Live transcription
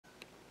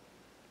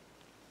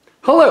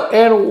Hello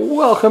and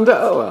welcome to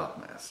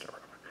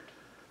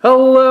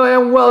Hello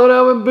and welcome to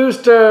Open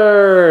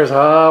Boosters.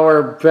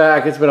 We're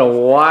back. It's been a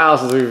while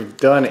since we've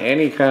done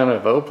any kind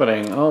of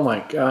opening. Oh my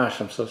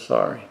gosh, I'm so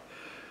sorry.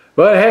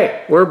 But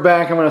hey, we're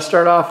back. I'm going to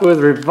start off with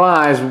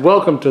revised.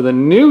 Welcome to the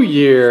new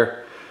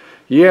year.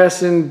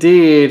 Yes,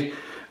 indeed.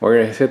 We're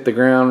going to hit the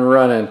ground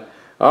running.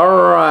 All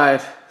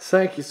right.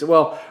 Thank you.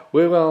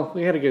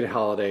 We had a good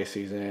holiday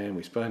season.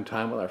 We spent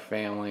time with our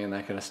family and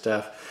that kind of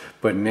stuff.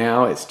 But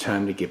now it's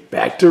time to get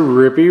back to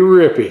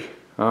Rippy.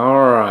 All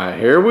right,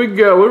 here we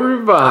go. We're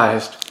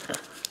revised.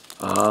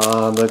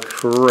 The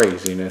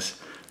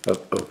craziness of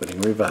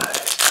opening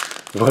revised.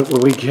 What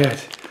will we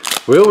get?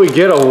 Will we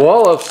get a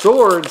wall of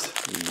swords?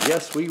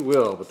 Yes, we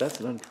will, but that's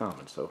an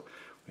uncommon, so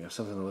we have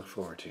something to look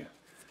forward to.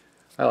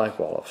 I like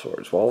wall of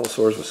swords. Wall of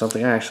swords was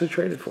something I actually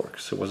traded for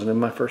because it wasn't in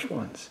my first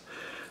ones.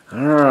 All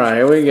right,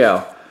 here we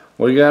go.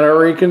 We got a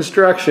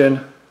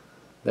reconstruction.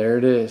 There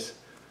it is.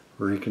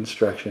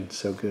 Reconstruction,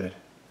 so good.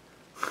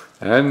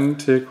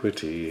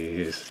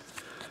 Antiquities.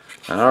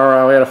 All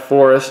right, we had a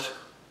forest.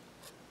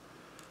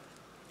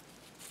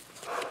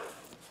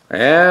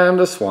 And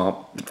a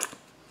swamp.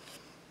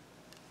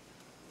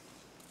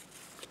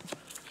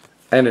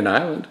 And an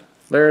island.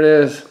 There it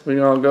is. We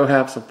all go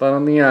have some fun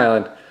on the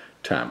island.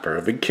 Time for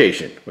a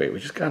vacation. Wait, we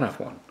just got off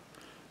one.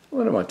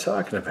 What am I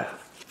talking about?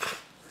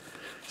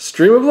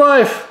 Stream of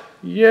life.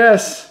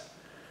 Yes.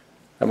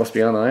 That must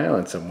be on the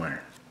island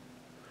somewhere.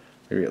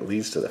 Maybe it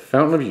leads to the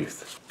fountain of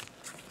youth.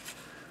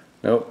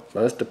 Nope,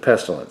 that's the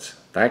pestilence.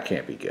 That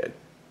can't be good.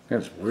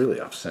 That's really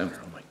off center.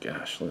 Oh my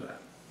gosh, look at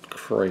that.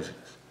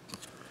 Craziness.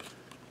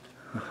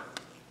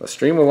 A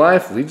stream of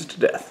life leads to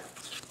death.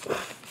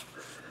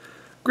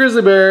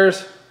 Grizzly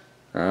bears.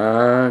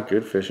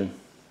 Good fishing.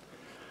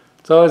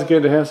 It's always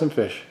good to have some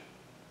fish.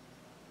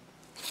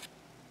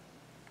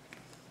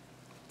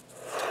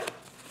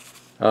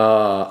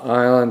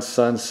 Island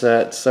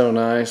sunset, so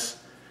nice.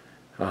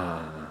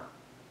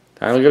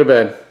 Time to go to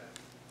bed.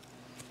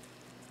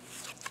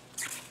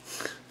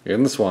 Get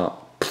in the swamp.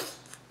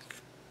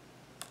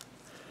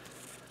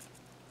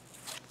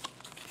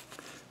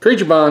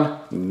 Creature bond.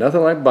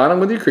 Nothing like bonding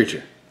with your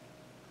creature.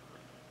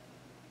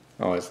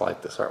 I always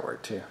like this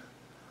artwork too.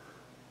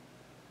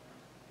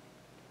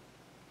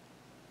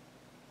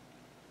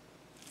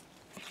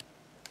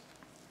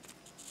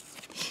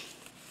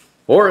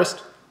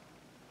 Forest.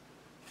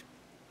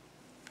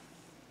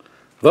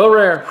 The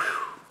rare.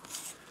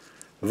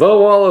 The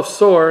wall of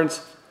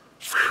swords.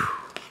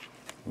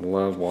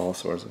 Love wall of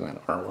swords. Look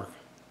at that artwork.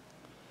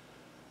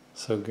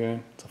 So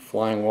good. It's a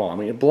flying wall. I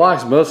mean, it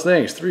blocks most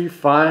things.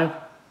 3-5.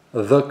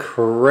 The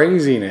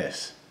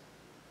craziness.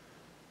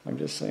 I'm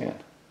just saying.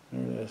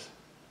 There it is.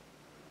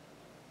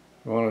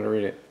 I wanted to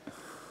read it.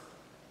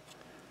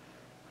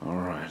 All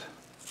right.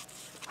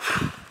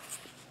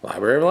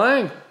 Library of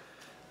Lang.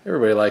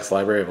 Everybody likes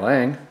Library of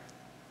Lang.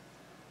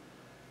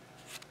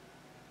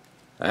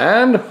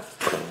 And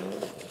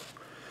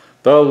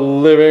the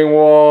living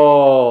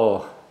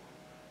wall.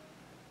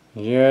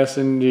 Yes,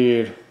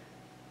 indeed.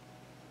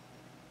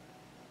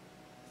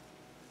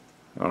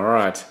 All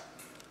right.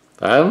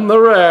 And the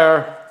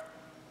rare.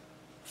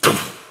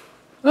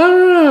 All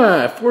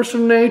right. Force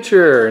of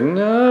nature.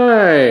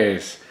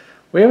 Nice.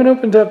 We haven't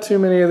opened up too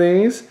many of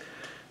these.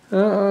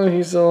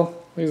 He's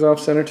off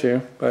center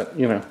too, but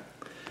you know.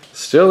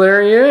 Still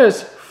there he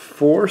is.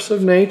 Force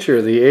of nature.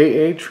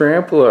 The AA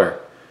Trampler.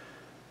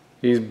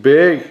 He's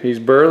big. He's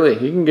burly.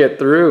 He can get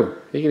through.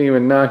 He can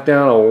even knock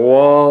down a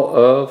wall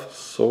of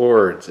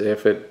swords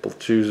if it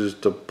chooses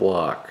to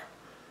block.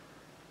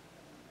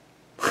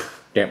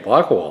 Can't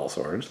block a wall of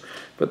swords.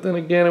 But then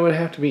again, it would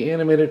have to be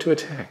animated to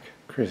attack.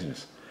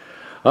 Craziness.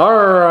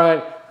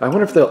 Alright. I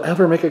wonder if they'll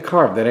ever make a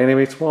card that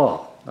animates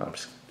wall. No, I'm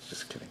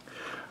just kidding.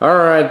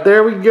 Alright,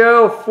 there we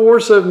go.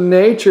 Force of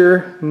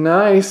nature.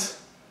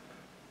 Nice.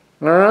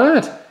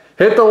 Alright.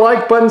 Hit the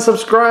like button,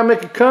 subscribe,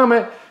 make a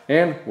comment.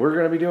 And we're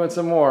going to be doing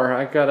some more.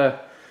 I got to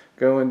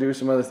go and do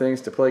some other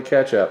things to play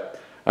catch up.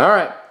 All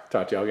right.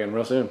 Talk to y'all again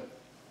real soon.